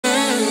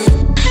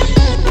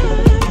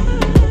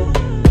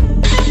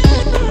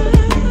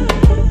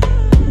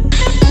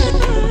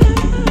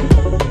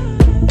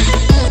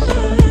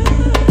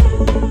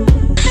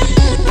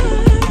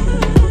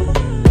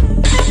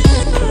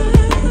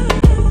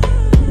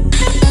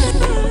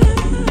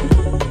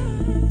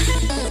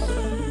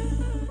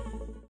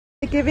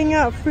giving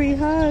out free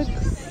hugs.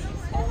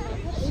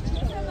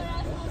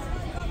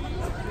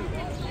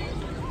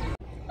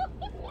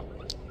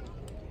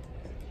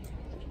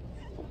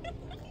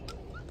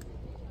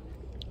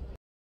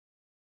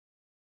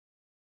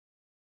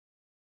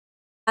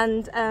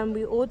 And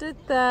we ordered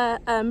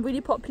the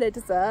really popular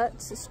dessert,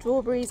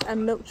 strawberries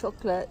and milk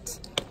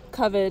chocolate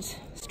covered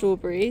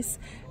strawberries,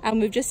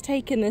 and we've just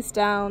taken this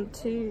down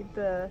to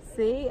the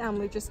sea and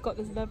we've just got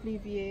this lovely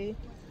view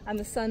and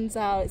the sun's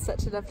out. It's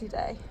such a lovely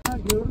day.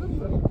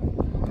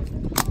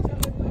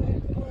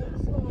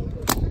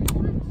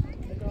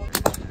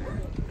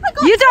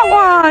 You don't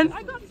want!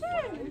 I got two!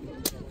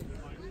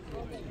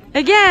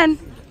 Again!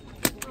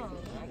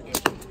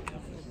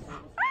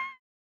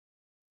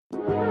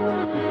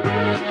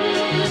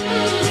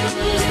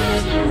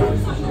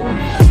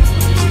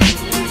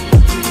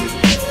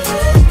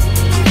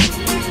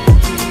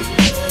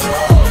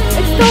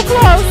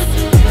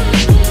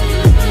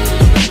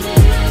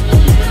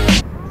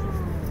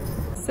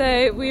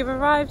 So we've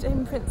arrived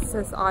in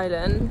Princess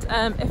Island.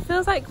 It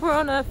feels like we're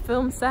on a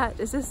film set.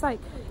 It's just like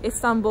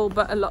Istanbul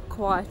but a lot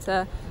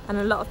quieter, and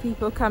a lot of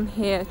people come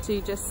here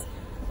to just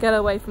get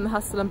away from the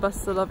hustle and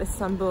bustle of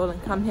Istanbul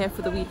and come here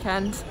for the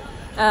weekend.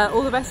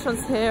 All the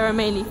restaurants here are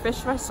mainly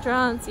fish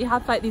restaurants. You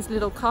have like these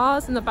little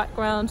cars in the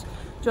background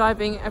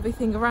driving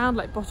everything around,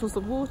 like bottles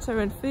of water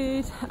and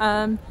food,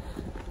 and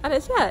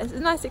it's a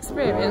nice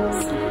experience.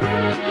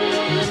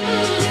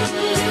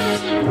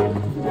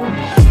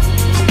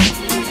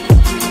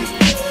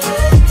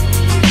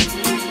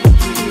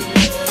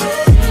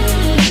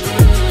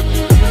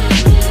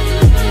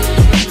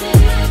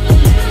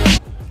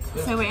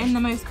 So we're in the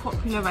most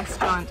popular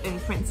restaurant in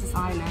Princess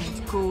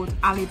Island called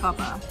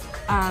Alibaba.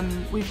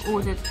 We've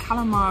ordered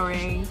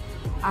calamari,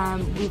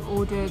 we've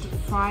ordered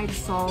fried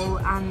sole,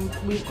 and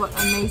we've got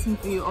an amazing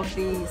view of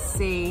the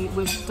sea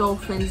with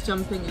dolphins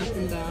jumping up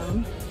and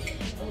down.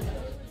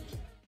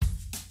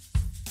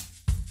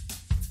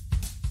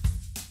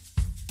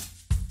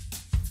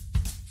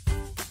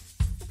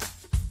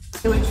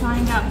 So we're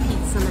trying out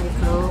pizza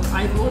local.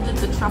 I've ordered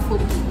the truffle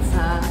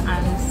pizza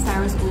and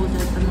Sarah's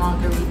ordered the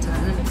margarita,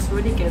 and it looks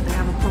really good. They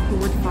have a proper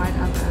wood-fired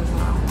oven as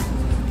well.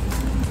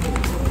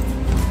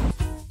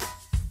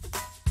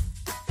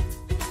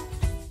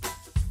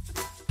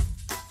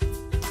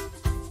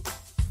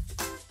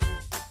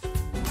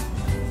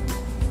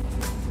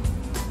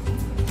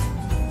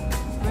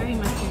 Very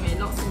mushroomy,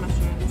 lots of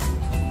mushrooms.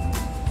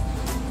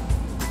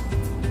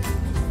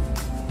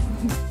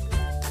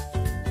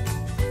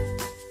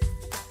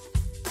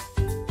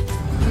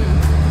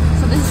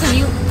 So this is a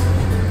new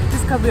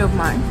discovery of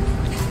mine.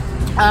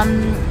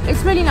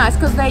 It's really nice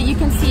because you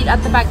can see it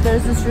at the back.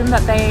 There's this room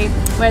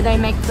where they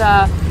make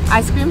the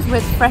ice creams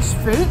with fresh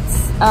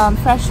fruits,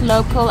 fresh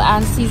local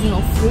and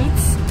seasonal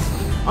fruits,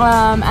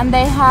 and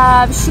they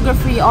have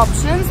sugar-free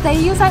options. They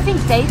use, I think,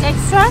 date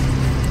extract,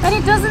 but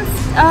it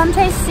doesn't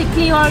taste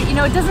sickly, or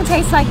it doesn't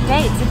taste like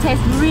dates. It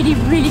tastes really,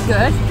 really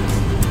good.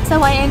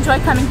 So I enjoy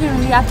coming here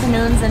in the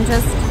afternoons and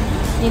just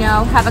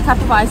have a cup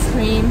of ice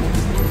cream.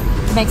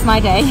 It makes my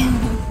day.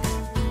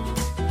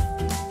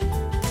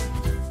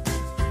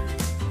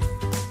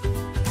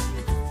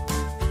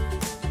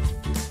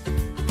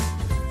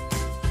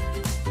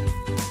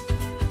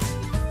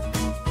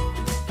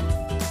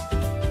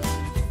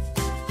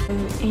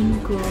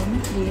 In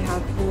Grom, we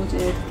have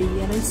ordered the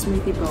yellow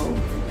smoothie bowl,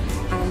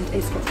 and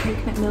it's got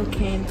coconut milk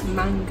in,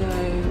 mango,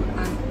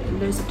 and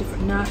loads of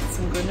different nuts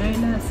and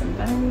granola, some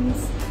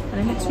berries,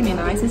 and it looks really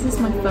nice. This is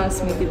my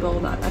first smoothie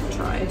bowl that I've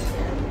tried.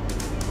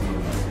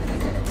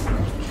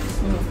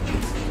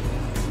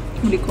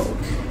 Really cold.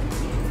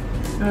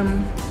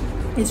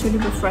 It's really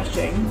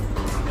refreshing,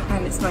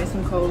 and it's nice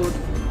and cold.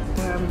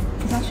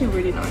 It's actually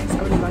really nice. I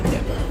really like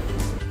it.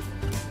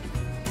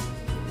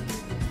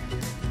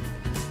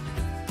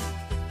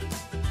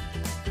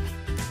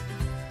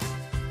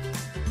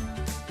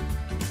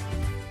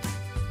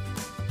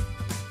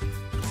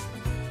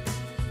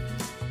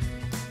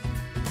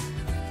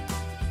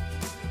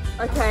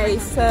 Okay,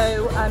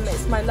 so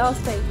it's my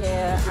last day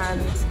here,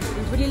 and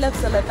we really love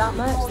Zilla that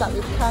much that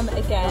we've come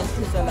again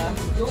to Zilla.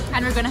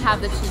 And we're going to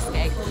have the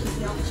cheesecake.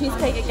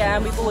 Cheesecake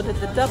again. We've ordered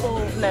the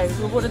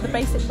we've ordered the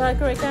basic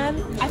burger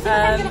again. I think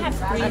I'm going to have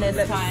 3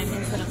 this time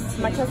instead of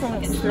 2. My cousin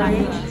wants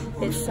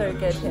 3. It's so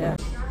good here.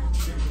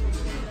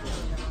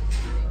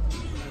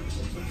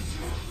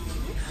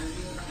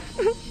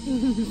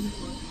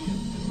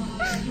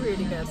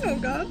 Really good. Oh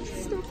god,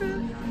 stop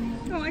it.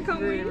 Oh, I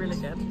can't wait. Really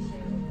good.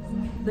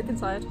 Look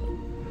inside.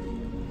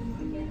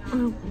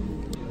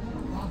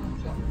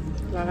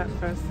 Love at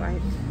first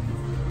sight.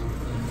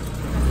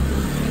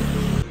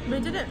 We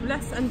did it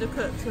less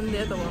undercooked than the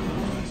other one.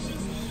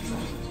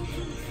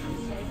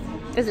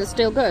 Is it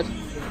still good?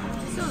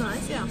 Still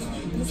nice, yeah.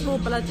 It's more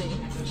bloody.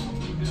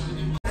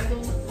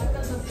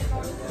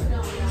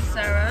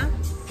 Sarah,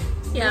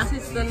 yeah.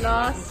 This is the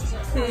last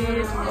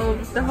food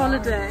of the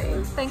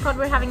holiday. Thank God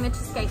we're having the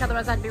cheesecake,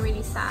 otherwise I'd be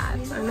really sad.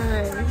 I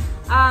know.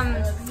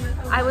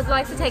 I would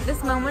like to take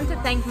this moment to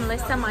thank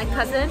Melissa, my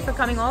cousin, for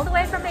coming all the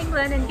way from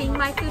England and being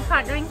my food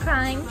partner in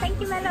crime. Thank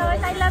you, my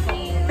lord. I love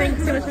you. Thank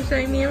you so much for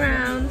showing me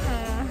around.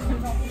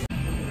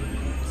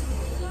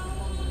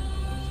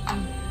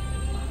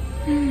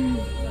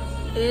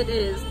 It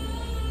is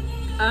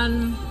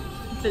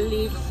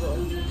unbelievable.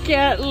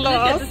 Get lost. Look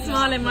at the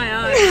smile in my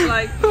eyes.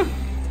 Like,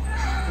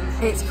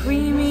 it's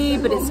creamy,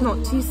 but it's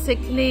not too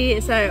sickly.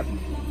 It's like,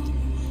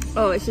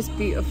 oh, it's just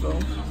beautiful.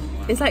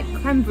 It's like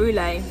creme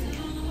brulee.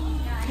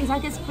 It's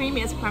like as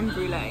creamy as creme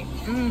brulee.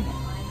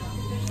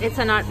 It's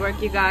an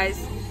artwork, you guys.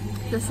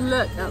 Just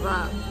look at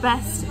that.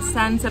 Best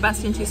San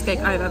Sebastian cheesecake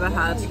I've ever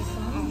had.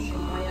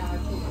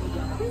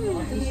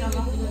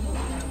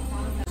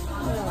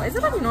 Oh, is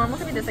it like normal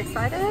to be this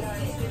excited?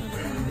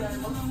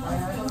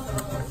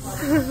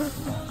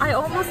 I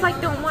almost like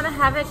don't want to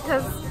have it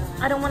because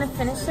I don't want to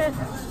finish it.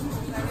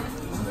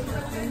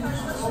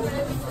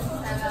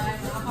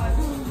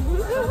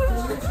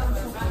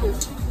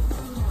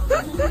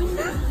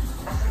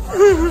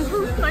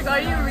 Like,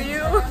 are you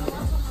real?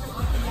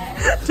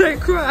 Don't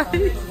cry.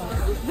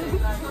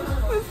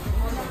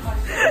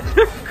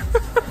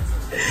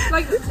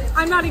 Like,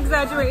 I'm not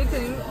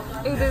exaggerating.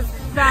 It is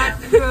that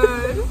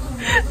good.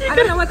 I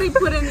don't know what they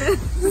put in this.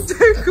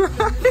 Don't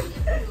cry.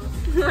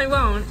 I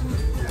won't.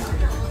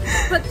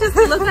 But just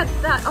look at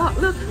that. Oh,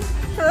 look.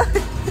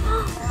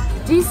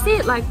 Do you see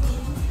it? Like,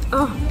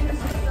 oh.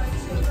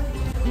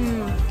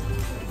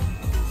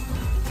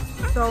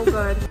 So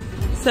good.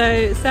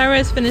 So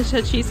Sarah's finished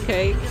her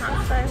cheesecake.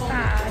 I'm so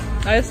sad.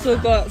 I've still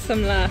got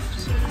some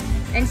left.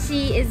 And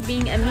she is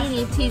being a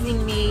meanie,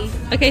 teasing me.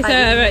 Okay,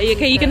 Sarah,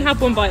 okay, you can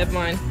have one bite of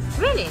mine.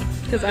 Really?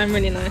 Because I'm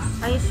really nice.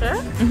 Are you sure?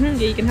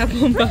 Yeah, you can have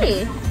one bite.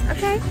 Really?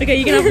 Okay. Okay,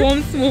 you can have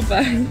one small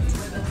bite.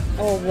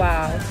 Oh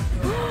wow.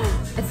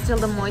 It's still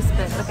the moist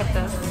bit. Look at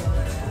this.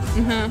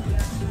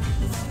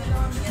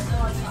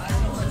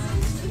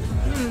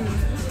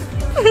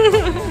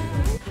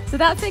 So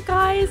that's it,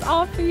 guys.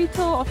 Our food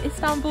tour of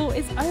Istanbul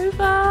is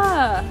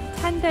over.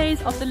 10 days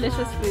of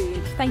delicious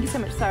food. Thank you so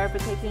much, Sarah, for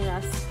taking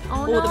us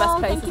all the best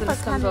places in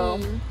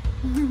Istanbul.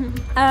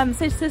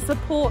 So to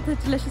support the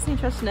delicious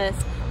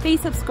nutritionists,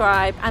 please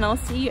subscribe, and I'll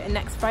see you in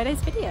next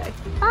Friday's video.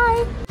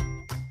 Bye.